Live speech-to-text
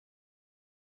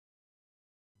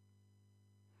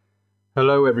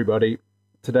Hello everybody.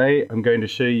 Today I'm going to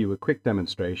show you a quick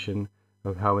demonstration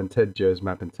of how IntedGeo's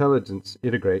Map Intelligence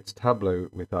integrates Tableau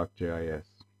with ArcGIS.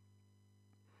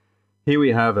 Here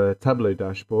we have a Tableau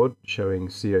dashboard showing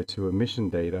CO2 emission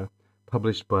data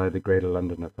published by the Greater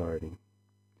London Authority.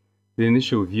 The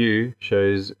initial view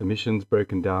shows emissions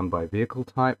broken down by vehicle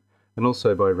type and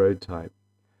also by road type.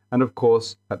 And of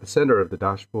course, at the center of the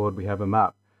dashboard we have a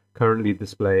map currently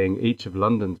displaying each of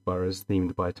London's boroughs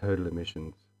themed by total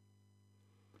emissions.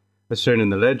 As shown in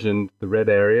the legend, the red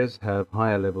areas have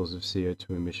higher levels of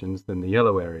CO2 emissions than the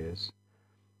yellow areas.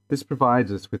 This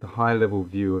provides us with a high-level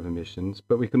view of emissions,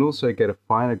 but we can also get a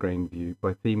finer-grained view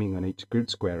by theming on each grid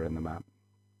square in the map.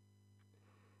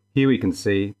 Here we can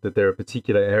see that there are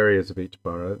particular areas of each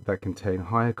borough that contain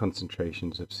higher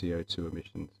concentrations of CO2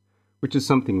 emissions, which is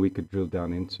something we could drill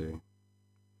down into.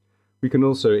 We can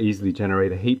also easily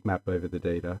generate a heat map over the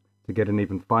data to get an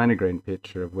even finer-grained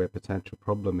picture of where potential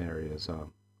problem areas are.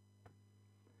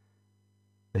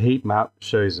 The heat map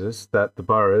shows us that the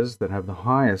boroughs that have the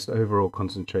highest overall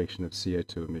concentration of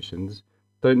CO2 emissions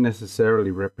don't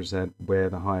necessarily represent where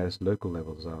the highest local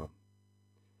levels are.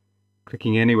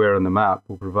 Clicking anywhere on the map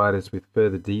will provide us with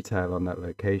further detail on that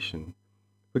location.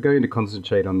 We're going to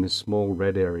concentrate on this small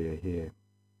red area here.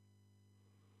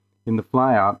 In the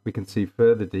flyout, we can see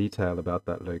further detail about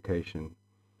that location.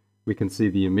 We can see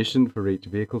the emission for each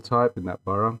vehicle type in that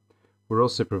borough. We're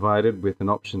also provided with an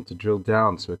option to drill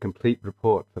down to a complete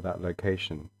report for that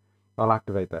location. I'll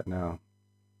activate that now.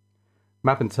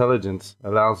 Map Intelligence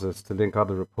allows us to link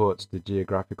other reports to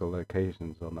geographical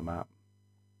locations on the map.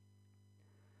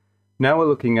 Now we're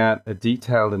looking at a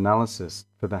detailed analysis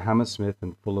for the Hammersmith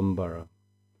and Fulham borough.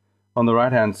 On the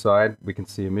right-hand side, we can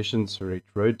see emissions for each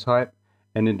road type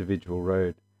and individual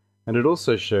road, and it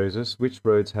also shows us which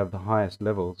roads have the highest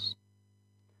levels.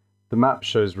 The map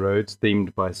shows roads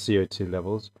themed by CO2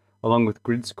 levels, along with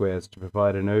grid squares to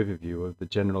provide an overview of the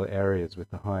general areas with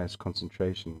the highest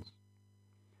concentrations.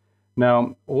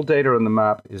 Now, all data on the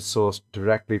map is sourced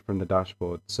directly from the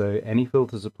dashboard, so any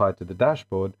filters applied to the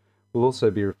dashboard will also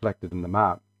be reflected in the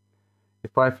map.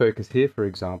 If I focus here, for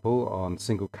example, on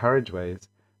single carriageways,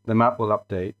 the map will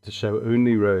update to show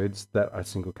only roads that are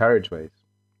single carriageways.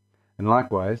 And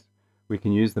likewise, we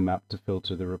can use the map to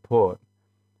filter the report.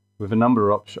 With a number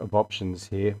of options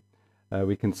here,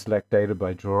 we can select data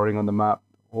by drawing on the map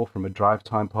or from a drive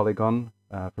time polygon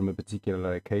from a particular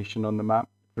location on the map,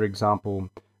 for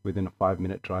example, within a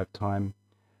 5-minute drive time.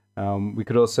 We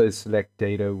could also select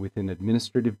data within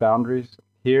administrative boundaries.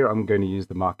 Here I'm going to use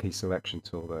the marquee selection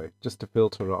tool though, just to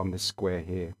filter on this square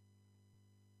here.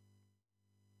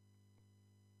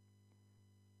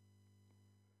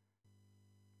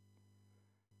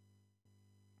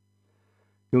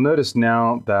 You'll notice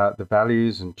now that the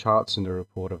values and charts in the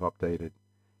report have updated,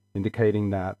 indicating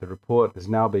that the report is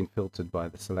now being filtered by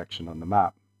the selection on the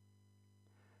map.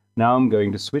 Now I'm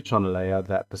going to switch on a layer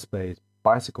that displays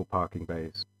bicycle parking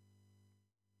bays.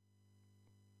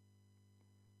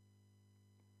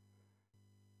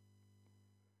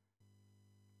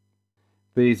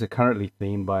 These are currently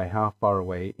themed by how far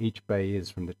away each bay is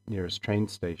from the nearest train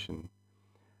station.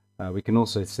 We can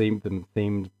also see them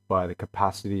themed by the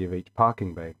capacity of each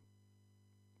parking bay.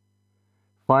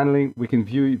 Finally, we can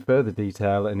view further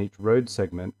detail in each road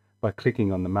segment by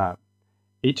clicking on the map.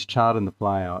 Each chart in the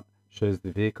flyout shows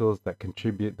the vehicles that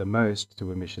contribute the most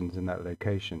to emissions in that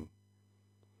location.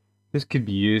 This could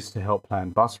be used to help plan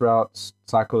bus routes,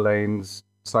 cycle lanes,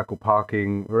 cycle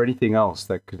parking, or anything else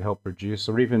that could help reduce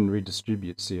or even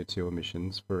redistribute CO2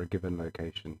 emissions for a given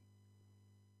location.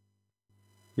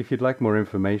 If you'd like more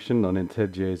information on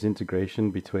IntedGeo's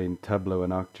integration between Tableau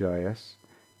and ArcGIS,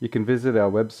 you can visit our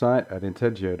website at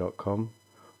intedgeo.com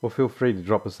or feel free to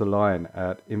drop us a line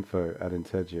at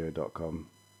info@intedgeo.com.